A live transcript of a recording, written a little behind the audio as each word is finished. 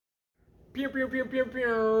Pew, pew, pew, pew,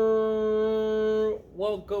 pew.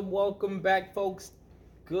 Welcome back, folks.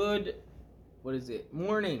 Good, what is it?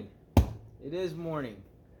 Morning. It is morning.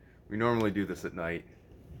 We normally do this at night.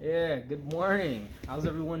 Yeah, good morning. How's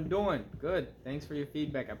everyone doing? Good. Thanks for your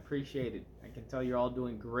feedback. I appreciate it. I can tell you're all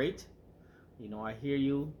doing great. I hear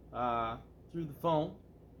you through the phone.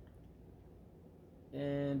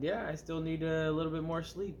 And yeah, I still need a little bit more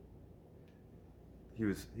sleep.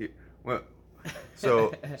 Well,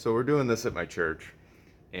 so we're doing this at my church,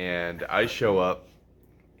 and I show up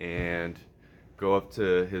and go up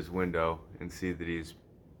to his window and see that he's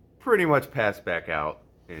pretty much passed back out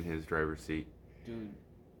in his driver's seat. Dude.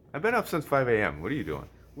 I've been up since 5 a.m. What are you doing?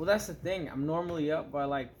 Well, that's the thing. I'm normally up by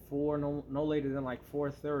like 4, no later than like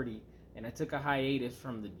 4:30, and I took a hiatus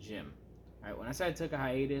from the gym. All right, when I say I took a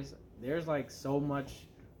hiatus, there's like so much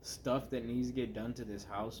stuff that needs to get done to this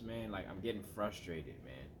house, man. Like I'm getting frustrated,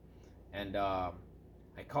 man. And I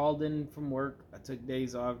called in from work. I took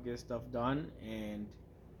days off, get stuff done, and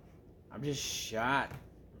I'm just shot.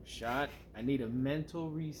 I'm shot. I need a mental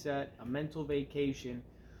reset, a mental vacation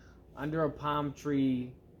under a palm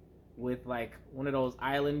tree with like one of those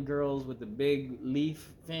island girls with the big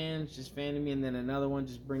leaf fans just fanning me, and then another one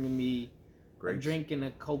just bringing me a drink in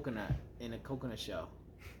a coconut shell.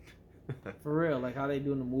 For real, like how they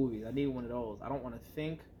do in the movies. I need one of those. I don't want to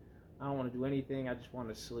think. I don't want to do anything. I just want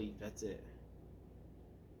to sleep. That's it.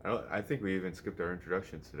 I think we even skipped our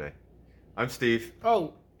introductions today. I'm Steve.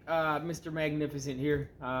 Oh, Mr. Magnificent here.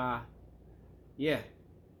 Yeah.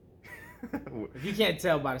 If you can't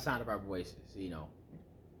tell by the sound of our voices,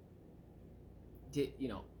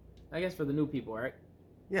 I guess for the new people, right?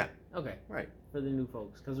 Yeah. Okay. Right. For the new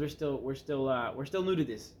folks, because we're still new to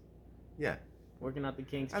this. Yeah. Working out the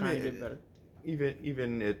kinks, trying to get better.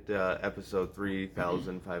 Even at episode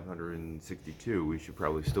 3,562, we should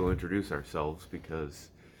probably still introduce ourselves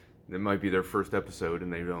because it might be their first episode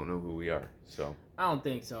and they don't know who we are. So I don't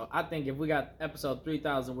think so. I think if we got episode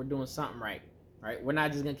 3,000, we're doing something right. Right? We're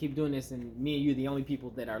not just gonna keep doing this, and me and you, the only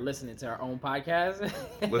people that are listening to our own podcast.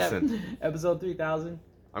 Listen, episode 3,000.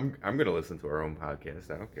 I'm gonna listen to our own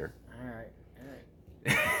podcast. I don't care. All right.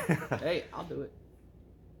 Hey, I'll do it.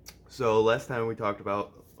 So last time we talked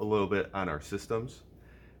about a little bit on our systems,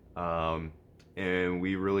 and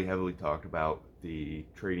we really heavily talked about the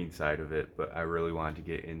trading side of it, but I really wanted to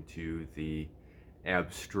get into the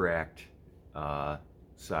abstract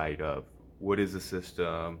side of what is a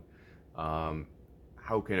system,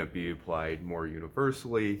 how can it be applied more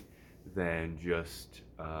universally than just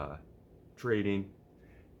trading,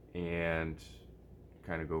 and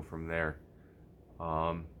kind of go from there.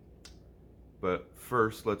 But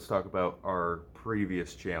first, let's talk about our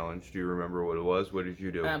previous challenge. Do you remember what it was? What did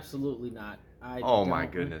you do? Absolutely not. Oh my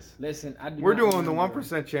goodness. Listen, We're doing the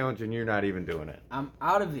 1% challenge and you're not even doing it. I'm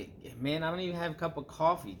out of it. Man, I don't even have a cup of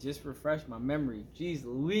coffee. Just refresh my memory. Jeez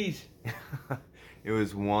Louise. It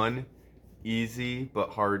was one easy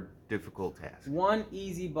but hard, difficult task. One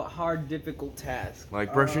easy but hard, difficult task.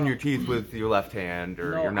 Like brushing your teeth with your left hand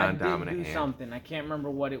or your non-dominant hand. I did do something. I can't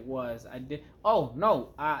remember what it was. I did. Oh,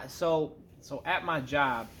 no. So at my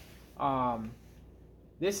job,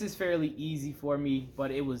 this is fairly easy for me, but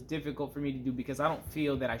it was difficult for me to do because I don't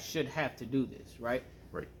feel that I should have to do this, right?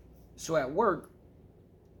 Right. So at work,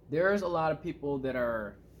 there's a lot of people that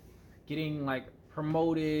are getting like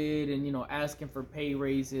promoted and asking for pay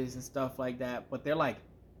raises and stuff like that, but they're like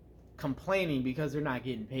complaining because they're not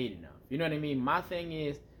getting paid enough. You know what I mean? My thing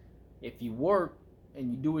is, if you work and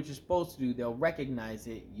you do what you're supposed to do, they'll recognize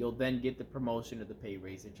it. You'll then get the promotion or the pay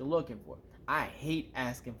raise that you're looking for. I hate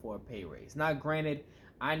asking for a pay raise. Now, granted,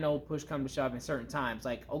 I know push come to shove in certain times.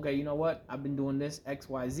 Like, okay, you know what? I've been doing this X,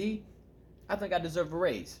 Y, Z. I think I deserve a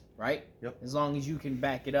raise, right? Yep. As long as you can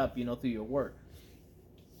back it up, through your work.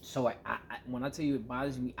 So I when I tell you it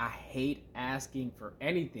bothers me, I hate asking for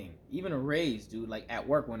anything, even a raise, dude. Like at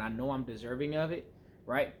work when I know I'm deserving of it,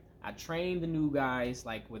 right? I train the new guys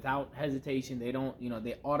like without hesitation. They don't,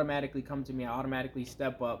 they automatically come to me. I automatically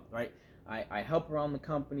step up, right? I help around the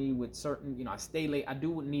company with certain, I stay late. I do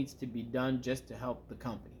what needs to be done just to help the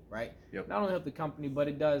company, right? Yep. Not only help the company, but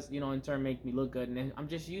it does, in turn make me look good. And I'm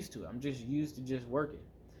just used to it. I'm just used to just working.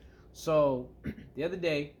 So the other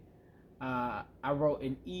day, I wrote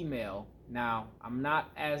an email. Now, I'm not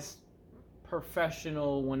as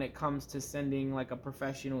professional when it comes to sending like a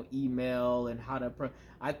professional email and how to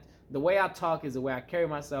the way I talk is the way I carry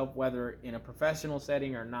myself, whether in a professional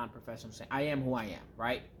setting or non-professional setting. I am who I am,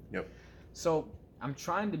 right? Yep. So I'm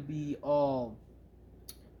trying to be all,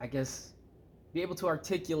 I guess, be able to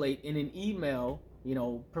articulate in an email,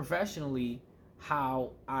 professionally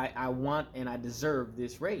how I want and I deserve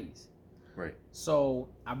this raise. Right. So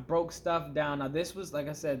I broke stuff down. Now this was, like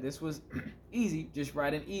I said, this was easy. Just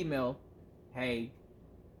write an email. Hey,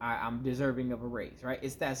 I'm deserving of a raise, right?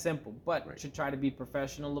 It's that simple. But to try to be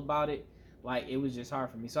professional about it, like it was just hard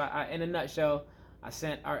for me. So in a nutshell, I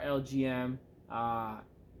sent our LGM. I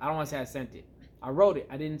don't want to say I sent it. I wrote it.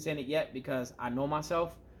 I didn't send it yet because I know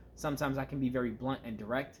myself. Sometimes I can be very blunt and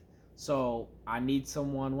direct. So I need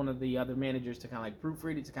someone, one of the other managers, to kind of like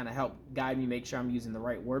proofread it, to kind of help guide me, make sure I'm using the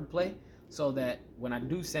right wordplay, so that when I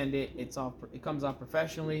do send it, it comes off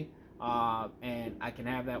professionally, and I can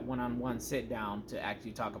have that one-on-one sit down to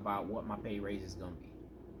actually talk about what my pay raise is going to be.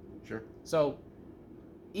 Sure. So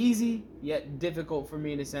easy yet difficult for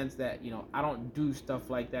me in the sense that, you know, I don't do stuff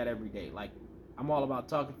like that every day. Like, I'm all about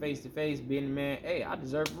talking face to face, being a man. Hey, I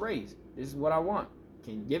deserve a raise. This is what I want.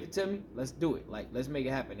 Can you give it to me? Let's do it. Like, let's make it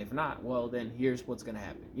happen. If not, well, then here's what's gonna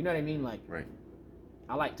happen. You know what I mean? Like, right.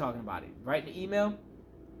 I like talking about it. Write the email.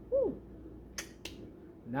 Woo.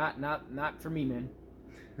 Not for me, man.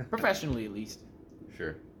 Professionally, at least.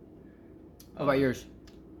 Sure. What about yours?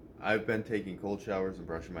 I've been taking cold showers and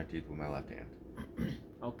brushing my teeth with my left hand.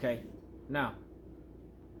 Okay. Now,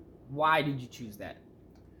 why did you choose that?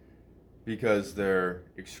 Because they're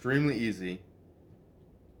extremely easy.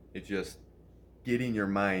 It's just getting your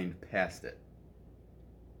mind past it.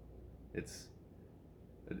 It's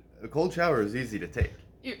a cold shower is easy to take.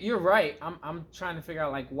 You're right. I'm trying to figure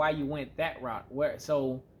out like why you went that route.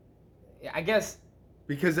 So I guess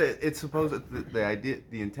because it's supposed the idea,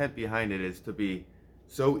 the intent behind it is to be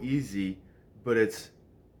so easy, but it's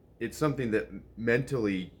something that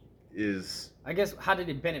mentally is. I guess, how did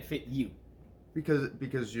it benefit you?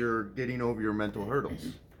 Because you're getting over your mental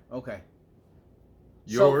hurdles. Okay.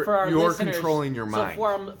 You're controlling your mind.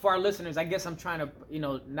 So for our listeners, I guess I'm trying to, you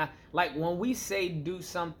know, not like when we say do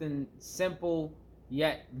something simple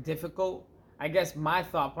yet difficult, I guess my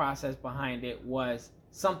thought process behind it was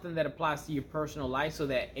something that applies to your personal life so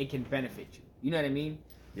that it can benefit you. You know what I mean?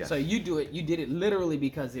 Yes. So you did it literally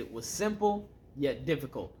because it was simple yet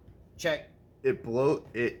difficult. Check.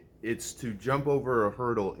 It's to jump over a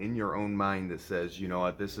hurdle in your own mind that says, you know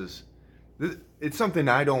what, it's something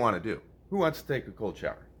I don't want to do. Who wants to take a cold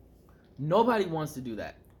shower? Nobody wants to do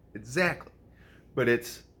that. Exactly. But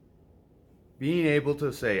it's being able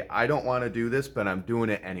to say, I don't want to do this, but I'm doing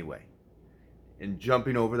it anyway. And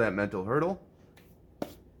jumping over that mental hurdle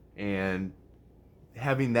and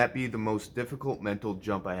having that be the most difficult mental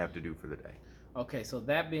jump I have to do for the day. Okay, so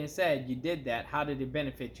that being said, you did that. How did it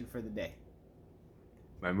benefit you for the day?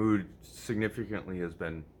 My mood significantly has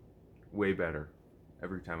been way better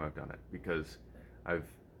every time I've done it because I've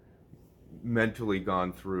mentally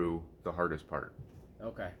gone through the hardest part.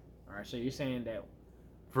 Okay. All right. So you're saying that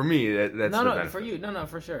for me, that's the benefit. For you, no,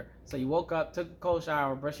 for sure. So you woke up, took a cold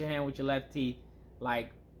shower, brushed your hand with your left teeth,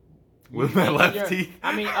 like with my left teeth.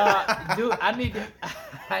 I mean, dude, I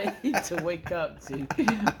need to wake up to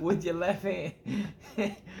with your left hand.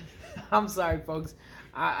 I'm sorry, folks.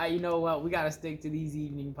 I you know what? We gotta stick to these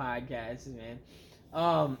evening podcasts, man.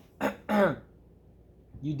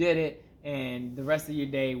 You did it, and the rest of your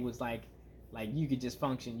day was like you could just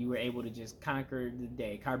function. You were able to just conquer the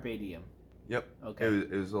day. Carpe diem. Yep. Okay.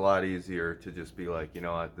 It was a lot easier to just be like, you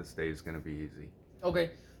know what, this day is gonna be easy.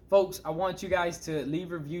 Okay, folks, I want you guys to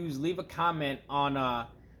leave reviews, leave a comment on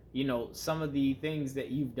you know, some of the things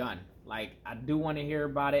that you've done. Like, I do want to hear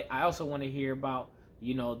about it. I also want to hear about,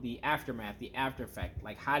 you know, the aftermath, the after effect.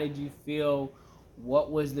 Like, how did you feel?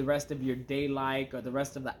 What was the rest of your day like, or the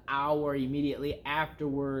rest of the hour immediately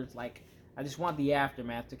afterwards? Like, I just want the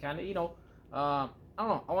aftermath to kind of, you know, I don't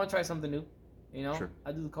know. I want to try something new. You know, sure.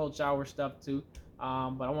 I do the cold shower stuff too, but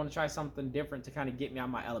I want to try something different to kind of get me out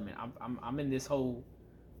of my element. I'm in this whole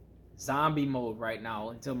zombie mode right now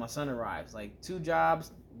until my son arrives. Like 2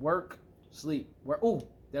 jobs, work, sleep. Oh,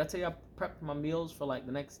 did I tell you I prepped my meals for like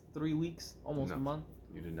the next 3 weeks, almost a month?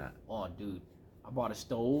 You did not. Oh, dude, I bought a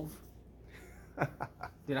stove.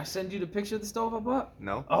 Did I send you the picture of the stove I bought?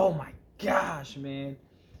 No. Oh my gosh, man!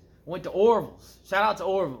 Went to Orville's. Shout out to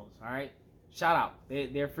Orville's. All right, shout out.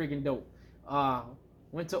 They're freaking dope.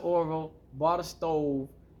 Went to Orville, bought a stove,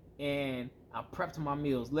 and I prepped my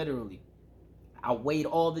meals, literally. I weighed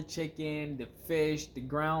all the chicken, the fish, the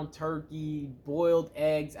ground turkey, boiled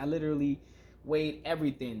eggs. I literally weighed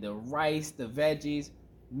everything, the rice, the veggies,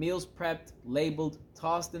 meals prepped, labeled,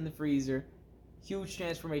 tossed in the freezer. Huge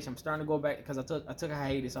transformation. I'm starting to go back because I took a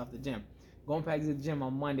hiatus off the gym. Going back to the gym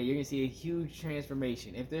on Monday, you're going to see a huge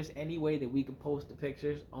transformation. If there's any way that we could post the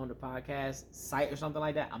pictures on the podcast site or something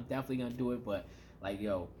like that, I'm definitely going to do it. But, like,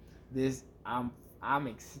 yo, I'm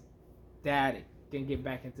ecstatic. Can get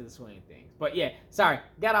back into the swing of things. But, yeah, sorry.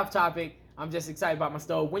 Got off topic. I'm just excited about my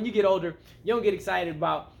stove. When you get older, you don't get excited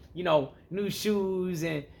about, new shoes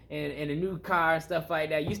and a new car and stuff like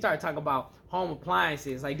that. You start talking about home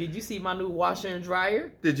appliances. Like, did you see my new washer and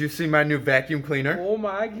dryer? Did you see my new vacuum cleaner? Oh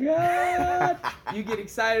my God. You get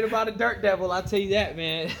excited about a Dirt Devil, I'll tell you that,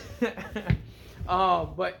 man.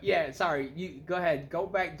 But yeah, sorry. You go ahead, go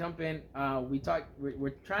back, jump in.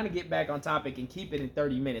 We're trying to get back on topic and keep it in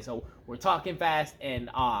 30 minutes. So we're talking fast and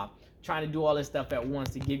trying to do all this stuff at once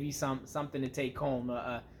to give you something to take home,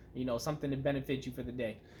 something to benefit you for the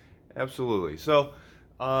day. Absolutely. So,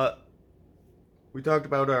 we talked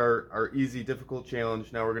about our easy, difficult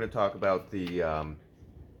challenge. Now we're going to talk about the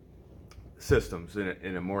systems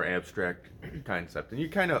in a more abstract concept. And you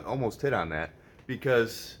kind of almost hit on that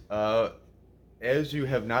because as you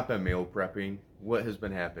have not been meal prepping, what has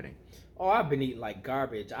been happening? Oh, I've been eating like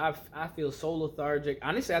garbage. I feel so lethargic.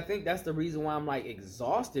 Honestly, I think that's the reason why I'm like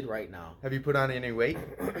exhausted right now. Have you put on any weight?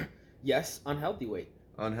 Yes, unhealthy weight.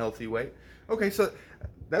 Unhealthy weight? Okay, so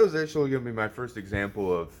that was actually going to be my first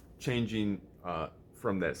example of changing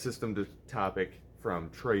from that system to topic, from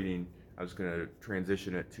trading. I was going to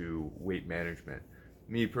transition it to weight management.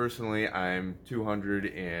 Me personally, I'm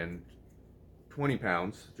 220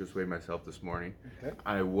 pounds, just weighed myself this morning. Okay.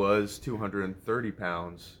 I was 230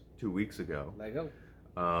 pounds 2 weeks ago. Let go.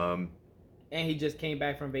 And he just came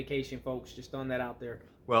back from vacation, folks. Just throwing that out there.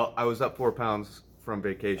 Well, I was up 4 pounds from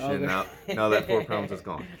vacation. Okay. Now that 4 pounds is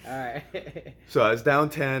gone. All right. So I was down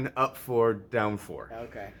 10, up 4, down 4.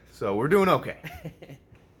 Okay. So we're doing okay.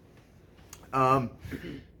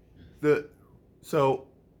 The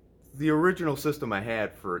original system I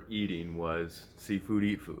had for eating was see food,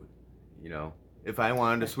 eat food. If I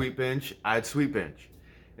wanted to sweet binge, I'd sweet binge.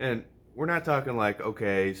 And we're not talking like,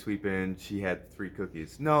 okay, sweet binge, he had 3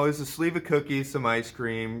 cookies. No, it's a sleeve of cookies, some ice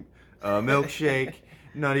cream, milkshake,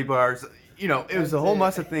 nutty bars. It was a whole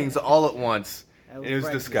mess of things all at once. It was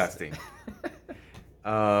disgusting.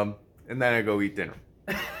 And then I go eat dinner.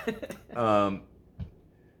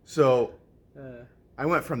 So I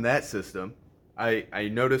went from that system. I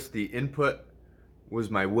noticed the input was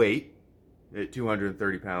my weight at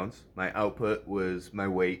 230 pounds. My output was my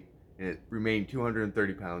weight, and it remained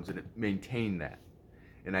 230 pounds, and it maintained that.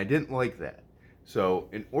 And I didn't like that. So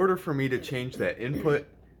in order for me to change that input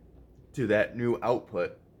to that new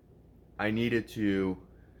output, I needed to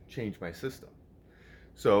change my system.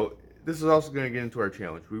 So this is also going to get into our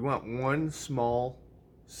challenge. We want one small,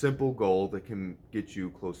 simple goal that can get you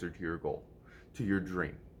closer to your goal, to your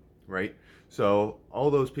dream, right? So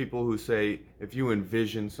all those people who say, if you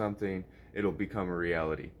envision something, it'll become a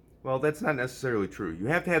reality. Well, that's not necessarily true. You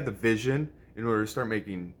have to have the vision in order to start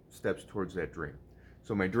making steps towards that dream.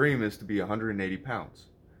 So my dream is to be 180 pounds.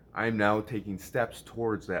 I'm now taking steps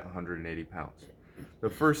towards that 180 pounds. The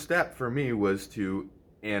first step for me was to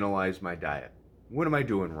analyze my diet. What am I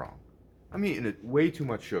doing wrong? I'm eating way too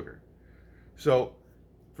much sugar. So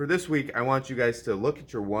for this week, I want you guys to look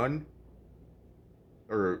at your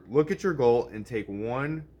goal and take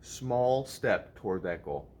one small step toward that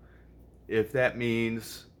goal. If that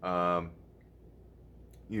means,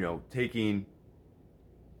 taking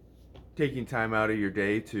time out of your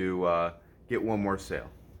day to get one more sale,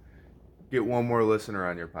 get one more listener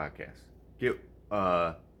on your podcast, get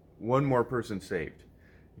one more person saved,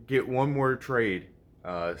 get one more trade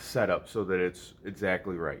set up so that it's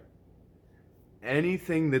exactly right.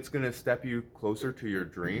 Anything that's going to step you closer to your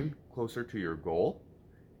dream, closer to your goal,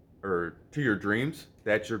 or to your dreams,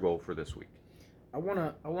 that's your goal for this week. I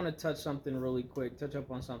wanna touch something really quick. Touch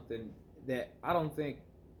up on something that I don't think,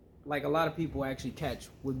 like, a lot of people actually catch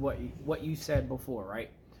with what you said before,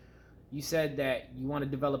 right? You said that you want to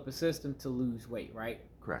develop a system to lose weight, right?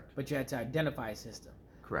 Correct. But you had to identify a system.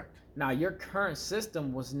 Correct. Now, your current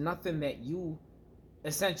system was nothing that you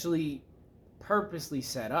essentially purposely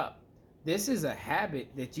set up. This is a habit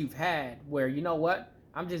that you've had where, you know what?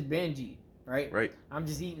 I'm just binge eating, right? Right. I'm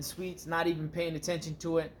just eating sweets, not even paying attention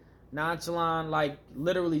to it, nonchalant, like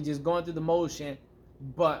literally just going through the motion.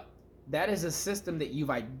 But that is a system that you've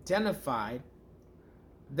identified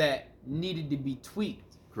that needed to be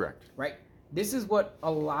tweaked. Correct. Right? This is what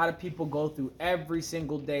a lot of people go through every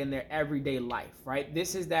single day in their everyday life, right?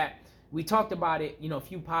 This is that, we talked about it, a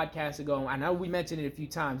few podcasts ago. I know we mentioned it a few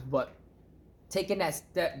times, but taking that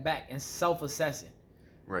step back and self-assessing.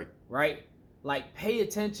 Right. Right? Like, pay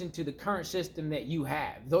attention to the current system that you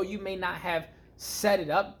have. Though you may not have set it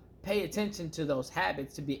up, pay attention to those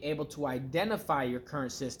habits to be able to identify your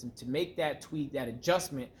current system, to make that tweak, that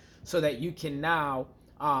adjustment, so that you can now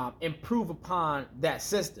improve upon that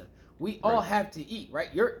system. We all have to eat, right?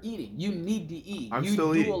 You're eating. You need to eat. I'm you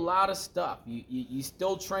still do eating. a lot of stuff. You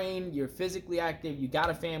still train. You're physically active. You got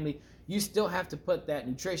a family. you still have to put that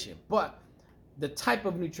nutrition, but the type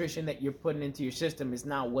of nutrition that you're putting into your system is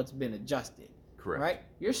now what's been adjusted. Correct. Right?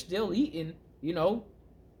 You're still eating, you know,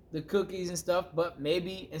 the cookies and stuff, but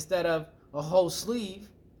maybe instead of a whole sleeve,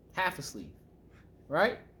 half a sleeve.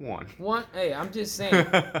 Right? One. Hey, I'm just saying,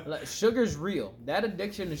 sugar's real. That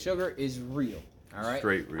addiction to sugar is real. All right?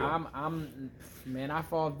 Straight real. Man, I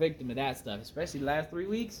fall victim to that stuff, especially the last 3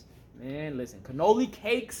 weeks. Man, listen, cannoli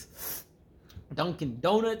cakes, Dunkin'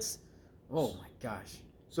 Donuts. Oh my gosh.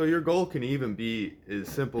 So your goal can even be as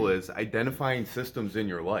simple as identifying systems in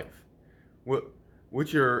your life.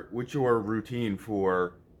 What's your routine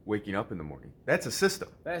for waking up in the morning? That's a system.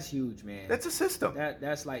 That's huge, man. That's a system.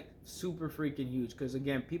 That's like super freaking huge, because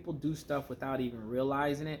again, people do stuff without even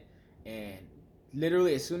realizing it, and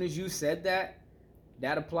literally as soon as you said that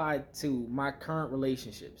applied to my current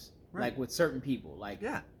relationships, right. Like with certain people, like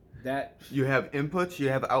that. You have inputs, you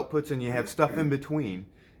have outputs, and you have stuff in between,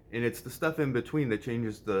 and it's the stuff in between that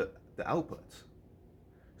changes the outputs.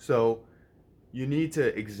 So you need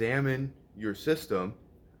to examine your system,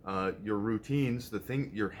 your routines,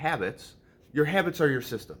 your habits. Your habits are your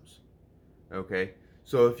systems. Okay?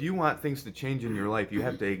 So if you want things to change in your life, you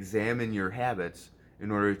have to examine your habits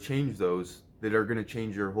in order to change those that are going to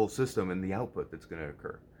change your whole system and the output that's going to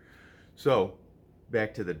occur. So,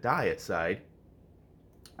 back to the diet side,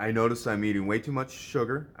 I noticed I'm eating way too much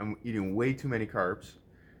sugar. I'm eating way too many carbs.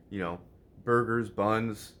 You know, burgers,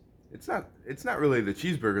 buns. It's not really the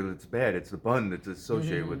cheeseburger that's bad. It's the bun that's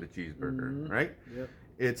associated with the cheeseburger, right? Yep.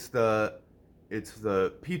 It's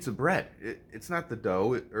the pizza bread. It's not the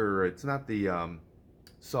dough, or it's not the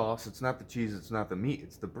sauce. It's not the cheese. It's not the meat.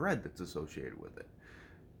 It's the bread that's associated with it.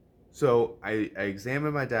 So I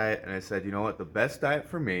examined my diet, and I said, you know what? The best diet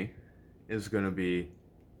for me is going to be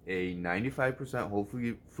a 95% whole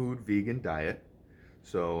food vegan diet.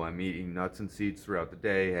 So I'm eating nuts and seeds throughout the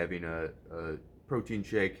day, having a protein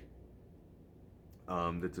shake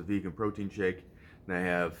that's a vegan protein shake. And I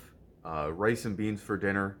have rice and beans for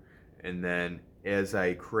dinner. And then as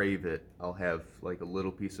I crave it, I'll have like a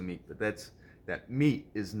little piece of meat. But that meat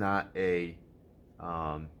is not a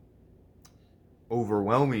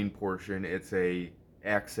overwhelming portion. It's a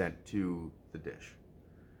accent to the dish.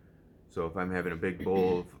 So if I'm having a big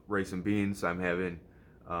bowl of rice and beans, I'm having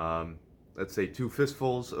let's say 2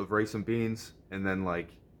 fistfuls of rice and beans, and then like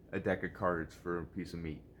a deck of cards for a piece of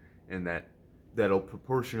meat. And that'll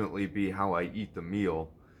proportionately be how I eat the meal,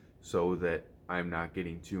 so that I'm not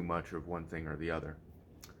getting too much of one thing or the other.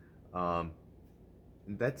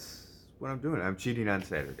 That's what I'm doing. I'm cheating on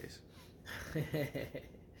Saturdays.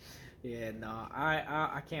 Yeah, no,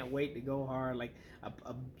 I can't wait to go hard. Like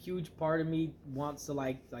a huge part of me wants to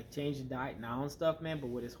like change the diet now and stuff, man. But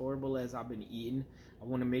what is horrible as I've been eating, I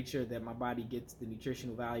want to make sure that my body gets the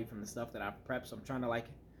nutritional value from the stuff that I've prepped. So I'm trying to like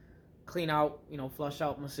clean out, flush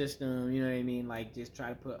out my system. You know what I mean? Like just try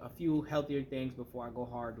to put a few healthier things before I go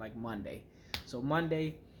hard, like Monday. So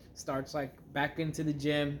Monday starts like back into the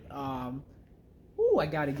gym. I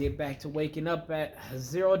got to get back to waking up at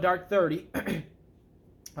 0 dark 30.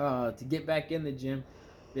 To get back in the gym.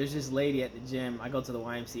 There's this lady at the gym. I go to the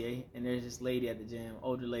YMCA, and there's this lady at the gym,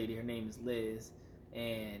 older lady. Her name is Liz,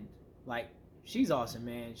 and like she's awesome,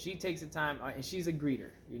 man. She takes the time, and she's a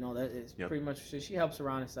greeter. That is pretty much. She helps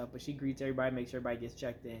around and stuff, but she greets everybody, makes sure everybody gets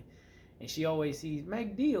checked in, and she always sees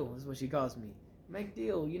Meg Deal is what she calls me. Meg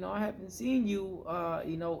Deal, I haven't seen you,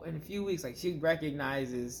 in a few weeks. Like she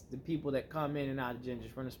recognizes the people that come in and out of the gym,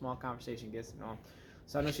 just run a small conversation, gets to know them.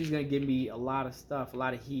 So I know she's going to give me a lot of stuff, a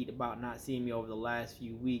lot of heat about not seeing me over the last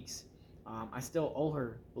few weeks. I still owe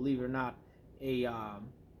her, believe it or not, a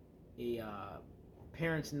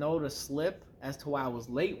parent's note, a slip as to why I was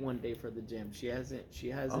late one day for the gym. She hasn't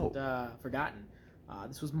forgotten.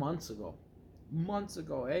 This was months ago.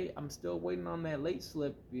 Hey, I'm still waiting on that late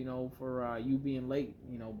slip, for you being late.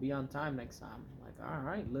 Be on time next time. I'm like, all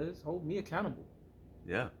right, Liz, hold me accountable.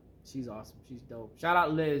 Yeah. She's awesome. She's dope. Shout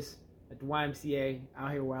out Liz at the YMCA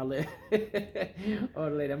out here where I live. Oh,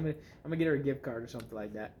 lady, I'm gonna get her a gift card or something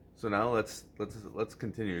like that. So now let's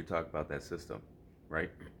continue to talk about that system, right?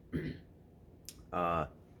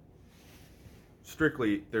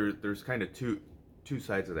 Strictly, there's kind of two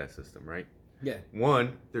sides of that system, right? Yeah.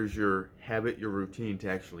 One, there's your habit, your routine to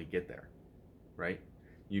actually get there, right?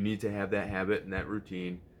 You need to have that habit and that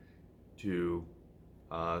routine to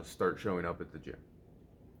start showing up at the gym.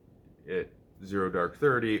 0 dark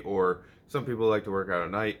 30, or some people like to work out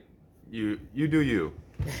at night. You do you.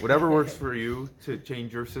 Whatever works for you to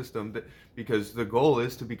change your system, because the goal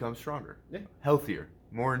is to become stronger, healthier,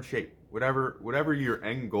 more in shape. Whatever your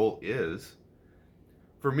end goal is.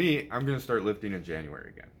 For me, I'm going to start lifting in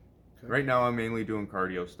January again. Okay. Right now, I'm mainly doing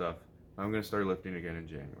cardio stuff, I'm going to start lifting again in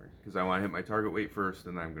January because I want to hit my target weight first,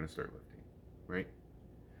 and then I'm going to start lifting. Right?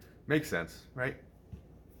 Makes sense, right?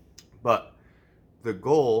 But the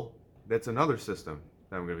goal, that's another system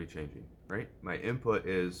that I'm going to be changing, right? My input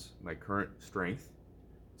is my current strength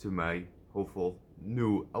to my hopeful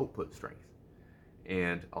new output strength.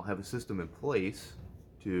 And I'll have a system in place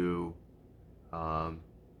to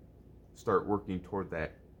start working toward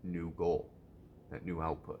that new goal, that new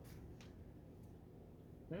output.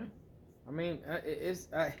 Yeah. I mean,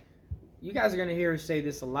 you guys are going to hear us say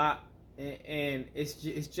this a lot, and it's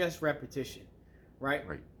just repetition, right?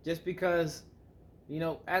 Right. Just because,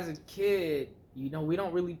 as a kid, we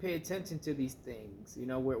don't really pay attention to these things.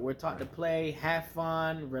 We're taught to play, have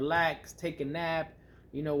fun, relax, take a nap.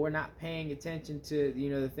 We're not paying attention to,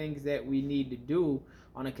 the things that we need to do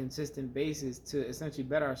on a consistent basis to essentially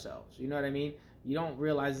better ourselves. You know what I mean? You don't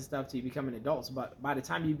realize this stuff till you become an adult. But by the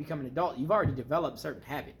time you become an adult, you've already developed certain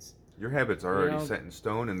habits. Your habits are already set in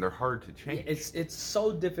stone, and they're hard to change. It's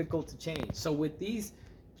so difficult to change. So with these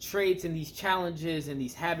traits and these challenges and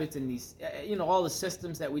these habits and these, all the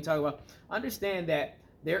systems that we talk about, understand that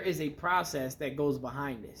there is a process that goes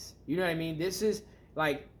behind this. You know what I mean? This is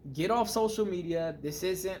like, get off social media. This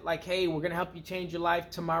isn't like, hey, we're going to help you change your life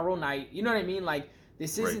tomorrow night. You know what I mean? Like,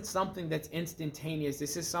 this isn't something that's instantaneous.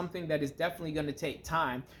 This is something that is definitely going to take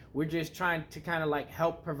time. We're just trying to kind of like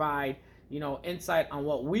help provide, insight on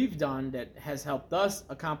what we've done that has helped us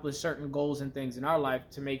accomplish certain goals and things in our life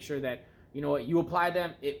to make sure that, you apply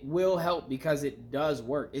them, it will help because it does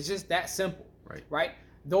work. It's just that simple, right?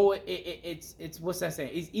 Though it's what's that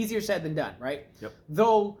saying? It's easier said than done, right? Yep.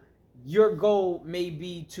 Though your goal may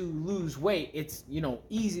be to lose weight, it's,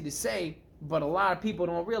 easy to say, but a lot of people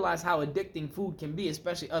don't realize how addicting food can be,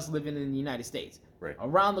 especially us living in the United States. Right.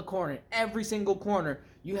 Around the corner, every single corner,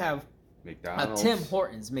 you have McDonald's, Tim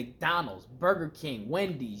Hortons, McDonald's, Burger King,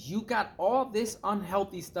 Wendy's. You got all this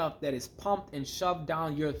unhealthy stuff that is pumped and shoved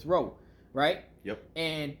down your throat, right? Yep.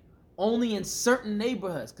 And only in certain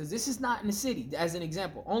neighborhoods, because this is not in the city, as an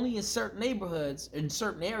example, only in certain neighborhoods, in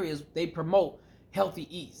certain areas, they promote healthy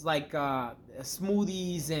eats, like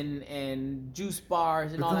smoothies and juice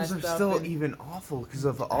bars and all that stuff. Those are still even awful because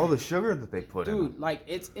of all the sugar that they put in them. Dude, like,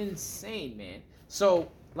 it's insane, man.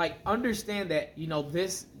 So, like, understand that,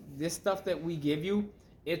 this stuff that we give you,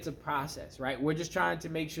 it's a process, right? We're just trying to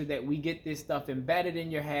make sure that we get this stuff embedded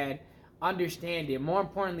in your head, understand it. More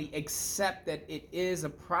importantly, accept that it is a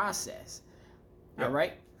process. Yep. All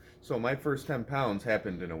right? So my first 10 pounds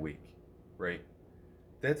happened in a week, right?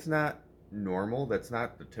 That's not normal. That's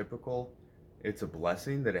not the typical. It's a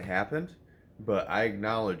blessing that it happened. But I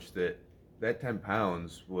acknowledge that 10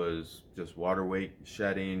 pounds was just water weight,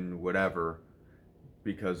 shedding, whatever,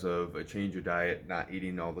 because of a change of diet, not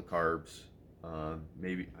eating all the carbs.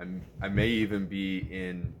 Maybe I may even be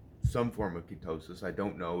in some form of ketosis. I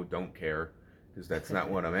don't know, don't care, because that's not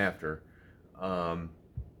what I'm after.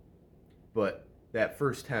 But that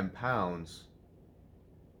first 10 pounds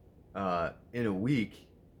in a week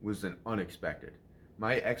was an unexpected.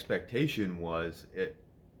 My expectation was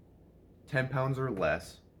 10 pounds or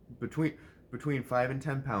less, between 5 and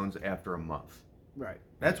 10 pounds after a month. Right.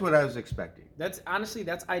 That's what I was expecting. That's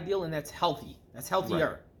ideal, and that's healthy. That's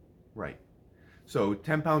healthier. Right. So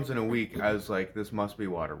 10 pounds in a week, I was like, this must be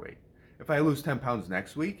water weight. If I lose 10 pounds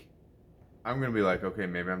next week, I'm going to be like, okay,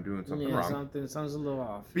 maybe I'm doing something wrong. Something's a little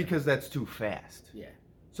off. Because that's too fast. Yeah.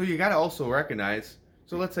 So you got to also recognize,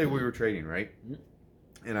 so let's say we were trading, right?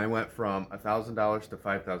 Mm-hmm. And I went from $1,000 to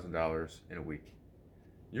 $5,000 in a week.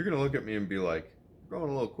 You're going to look at me and be like, you're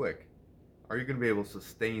going a little quick. Are you going to be able to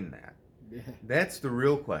sustain that? Yeah. That's the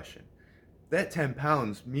real question. That 10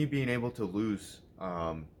 pounds, me being able to lose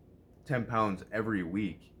 10 pounds every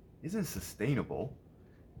week, isn't sustainable,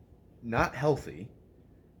 not healthy,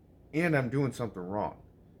 and I'm doing something wrong.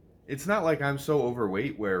 It's not like I'm so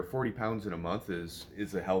overweight where 40 pounds in a month is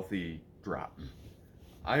a healthy drop.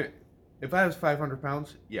 If I was 500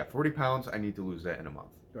 pounds, 40 pounds, I need to lose that in a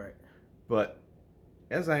month. Right. But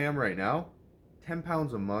as I am right now, 10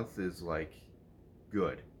 pounds a month is like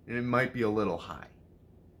good. And it might be a little high.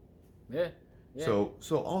 Yeah. So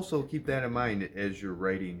also keep that in mind as you're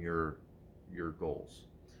writing your goals.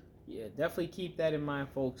 Yeah, definitely keep that in mind,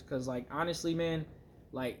 folks, because, like, honestly, man,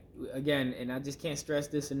 like, again, and I just can't stress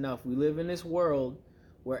this enough, we live in this world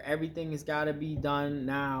where everything has got to be done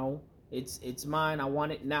now. It's mine. I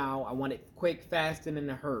want it now. I want it quick, fast, and in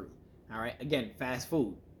a hurry. All right? Again, fast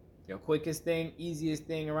food. The quickest thing, easiest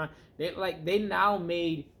thing around. They now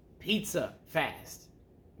made pizza fast.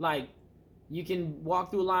 Like, you can walk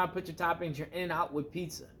through a line, put your toppings, you're in and out with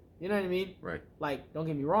pizza. You know what I mean? Right. Like, don't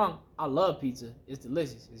get me wrong, I love pizza. It's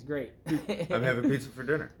delicious. It's great. I'm having pizza for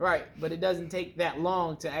dinner. Right, but it doesn't take that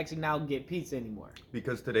long to actually now get pizza anymore.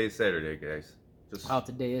 Because today's Saturday, guys.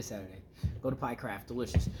 Today is Saturday. Go to Piecraft,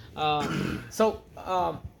 delicious.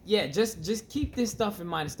 Yeah, just keep this stuff in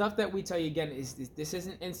mind. The stuff that we tell you again is this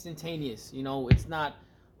isn't instantaneous. You know, it's not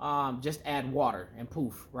just add water and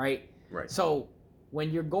poof, right? Right. So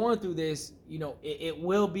when you're going through this, you know, it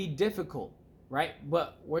will be difficult, right?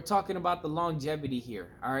 But we're talking about the longevity here,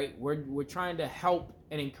 all right? We're trying to help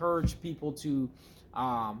and encourage people to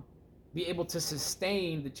be able to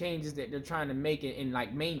sustain the changes that they're trying to make and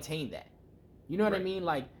like maintain that. You know what I mean?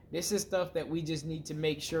 Like, this is stuff that we just need to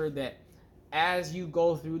make sure that as you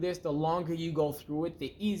go through this, the longer you go through it,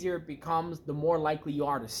 the easier it becomes, the more likely you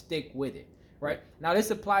are to stick with it, right? Now, this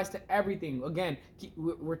applies to everything. Again,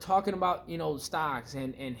 we're talking about, you know, stocks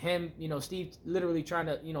and him, you know, Steve literally trying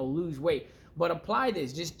to, you know, lose weight. But apply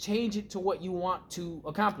this. Just change it to what you want to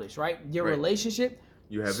accomplish, right? Your relationship.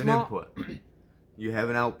 You have an input. You have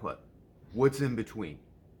an output. What's in between?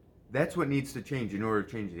 That's what needs to change in order to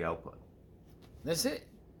change the output. That's it.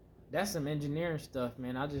 That's some engineering stuff,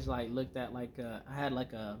 man. I just like looked at like I had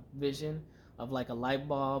like a vision of like a light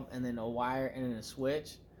bulb and then a wire and then a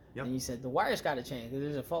switch. Yep. And you said the wire's got to change because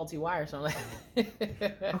there's a faulty wire or something.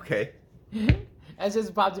 Okay. That's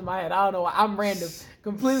just popped in my head. I don't know why. I'm random,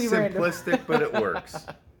 completely random. Simplistic, but it works.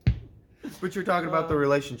 But you're talking about the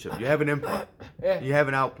relationship. You have an input. Yeah. You have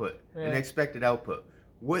an output, an expected output.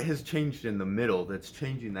 What has changed in the middle that's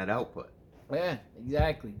changing that output? Yeah,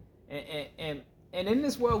 exactly. And in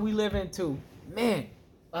this world we live in too, man,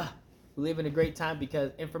 we live in a great time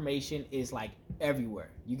because information is like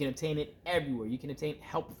everywhere. You can obtain it everywhere. You can obtain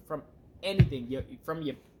help from anything,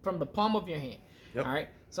 from the palm of your hand. Yep. All right.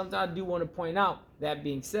 Sometimes I do want to point out, that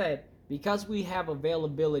being said, because we have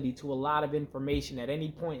availability to a lot of information at any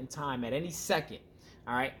point in time, at any second.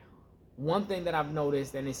 All right. One thing that I've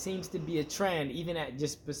noticed, and it seems to be a trend, even at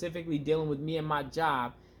just specifically dealing with me and my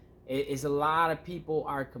job, is a lot of people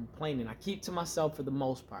are complaining. I keep to myself for the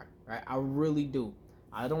most part, right? I really do.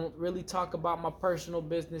 I don't really talk about my personal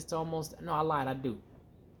business to almost, no, I lied, I do.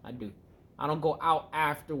 I don't go out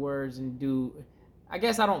afterwards and do, I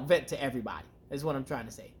guess I don't vent to everybody, is what I'm trying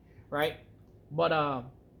to say, right? But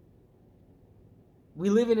we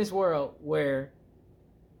live in this world where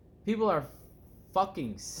people are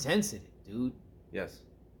fucking sensitive, dude. Yes.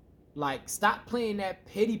 Like, stop playing that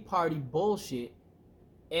pity party bullshit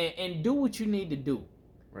and do what you need to do.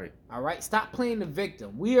 Right. All right? Stop playing the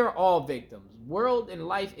victim. We are all victims. World and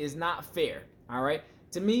life is not fair. All right?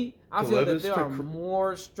 To me, I feel that there are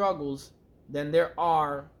more struggles than there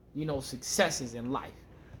are, you know, successes in life.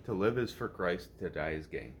 To live is for Christ, to die is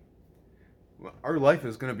gain. Our life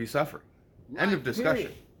is going to be suffering. End of discussion.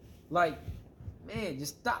 Period. Like, man,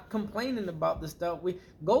 just stop complaining about the stuff.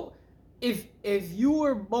 If you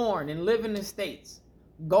were born and live in the States,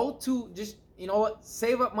 go to just, you know what,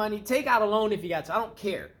 save up money, take out a loan if you got to. I don't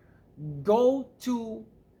care. Go to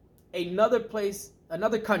another place,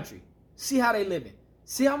 another country. See how they live in.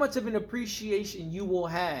 See how much of an appreciation you will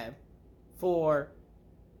have for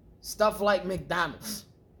stuff like McDonald's.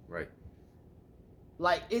 Right.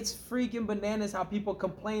 Like, it's freaking bananas how people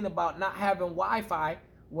complain about not having Wi-Fi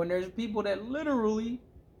when there's people that literally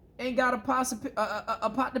ain't got a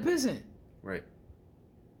pot to piss in. Right.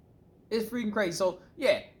 It's freaking crazy. So,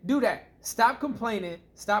 yeah, do that. Stop complaining,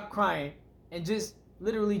 stop crying, and just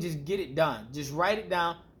literally just get it done. Just write it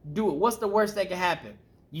down, do it. What's the worst that can happen?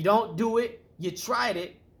 You don't do it, you tried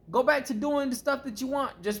it, go back to doing the stuff that you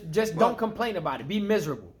want. Just don't complain about it. Be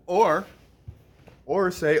miserable.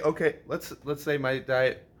 Or say, okay, let's say my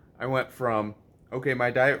diet, I went from, okay,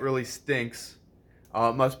 my diet really stinks.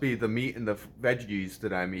 It must be the meat and the veggies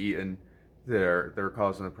that I'm eating that are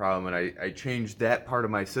causing the problem. And I changed that part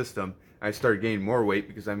of my system. I started gaining more weight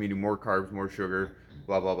because I'm eating more carbs, more sugar,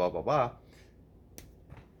 blah, blah, blah, blah, blah.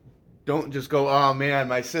 Don't just go, oh, man,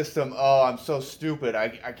 my system, oh, I'm so stupid.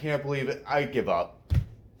 I can't believe it. I give up.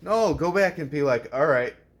 No, go back and be like, all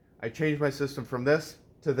right, I changed my system from this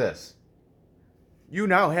to this. You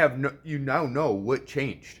now know what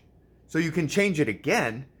changed. So you can change it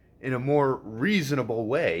again in a more reasonable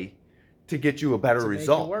way to get you a better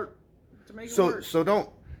result. To make it work.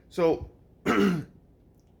 So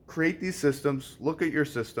create these systems, look at your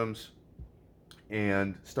systems,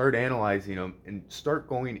 and start analyzing them and start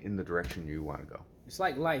going in the direction you want to go. It's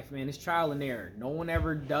like life, man. It's trial and error. No one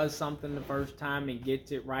ever does something the first time and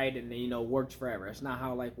gets it right and, you know, works forever. That's not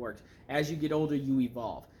how life works. As you get older, you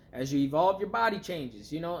evolve. As you evolve, your body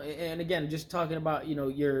changes, you know. And again, just talking about, you know,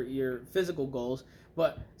 your physical goals,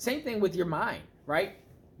 but same thing with your mind, right?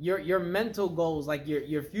 your mental goals, like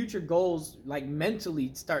your future goals, like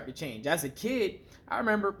mentally start to change. As a kid, I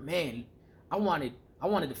remember, man, I wanted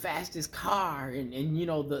the fastest car and you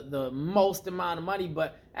know the most amount of money.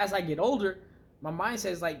 But as I get older, my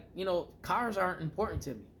mindset is like, you know, cars aren't important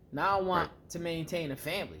to me. Now I want to maintain a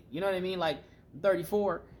family. You know what I mean? Like, I'm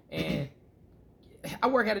 34 and I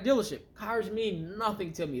work at a dealership. Cars mean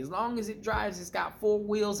nothing to me. As long as it drives, it's got 4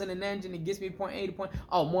 wheels and an engine. It gets me point A to point.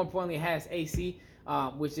 Oh, more importantly, it has AC,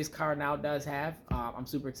 which this car now does have. I'm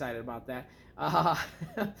super excited about that.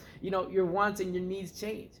 You know, your wants and your needs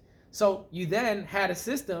change. So you then had a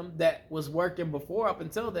system that was working before up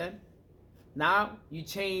until then. Now you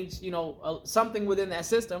change, you know, something within that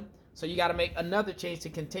system. So you got to make another change to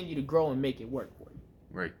continue to grow and make it work for you.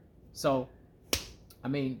 Right. So, I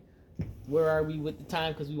mean, where are we with the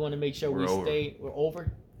time? Because we want to make sure we're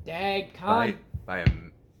over. Dag, con. By a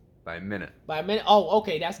minute. By a minute. Oh,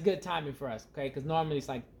 okay. That's good timing for us. Okay, because normally it's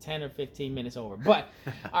like 10 or 15 minutes over. But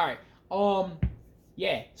all right.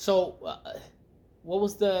 Yeah. So, what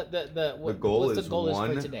was the goal? What's is the goal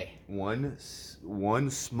one, is for today? One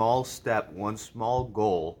small step, one small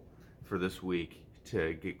goal for this week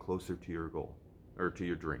to get closer to your goal or to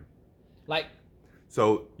your dream. Like.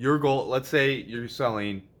 So your goal. Let's say you're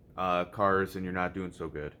selling cars and you're not doing so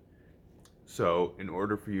good. So in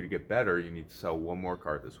order for you to get better, you need to sell one more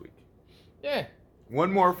car this week. Yeah.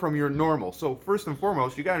 One more from your normal. So first and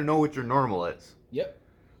foremost, you got to know what your normal is. Yep.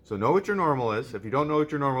 So know what your normal is. If you don't know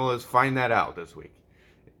what your normal is, find that out this week.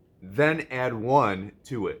 Then add one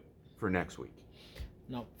to it for next week.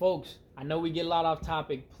 Now, folks, I know we get a lot off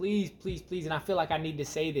topic. Please, please, please, and I feel like I need to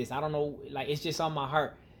say this. I don't know, like, it's just on my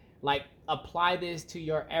heart. Like, apply this to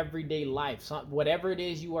your everyday life. So, whatever it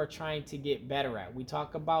is you are trying to get better at. We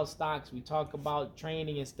talk about stocks, we talk about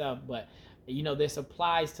training and stuff, but you know, this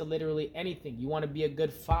applies to literally anything. You want to be a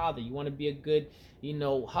good father, you want to be a good, you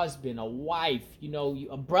know, husband, a wife, you know,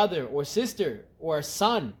 a brother or sister or a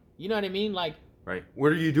son. You know what I mean? Like, right.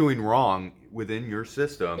 What are you doing wrong within your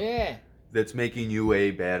system? Yeah. That's making you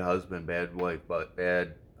a bad husband, bad wife, but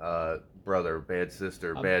bad brother, bad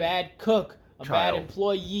sister, bad cook. A child. bad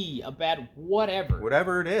employee, a bad whatever.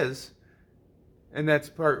 Whatever it is. And that's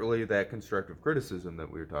partly that constructive criticism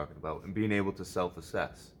that we were talking about and being able to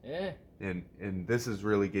self-assess. Yeah. And this is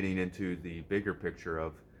really getting into the bigger picture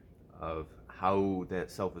of how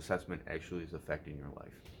that self-assessment actually is affecting your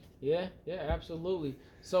life. Yeah, absolutely.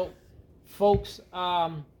 So, folks,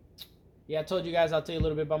 I told you guys I'll tell you a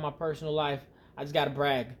little bit about my personal life. I just got to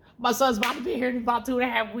brag. My son's about to be here in about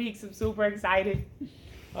 2.5 weeks. I'm super excited.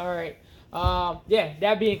 All right.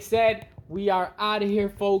 That being said, we are out of here,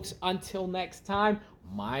 folks. Until next time,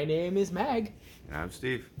 my name is Mag. And I'm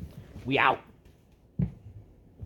Steve. We out.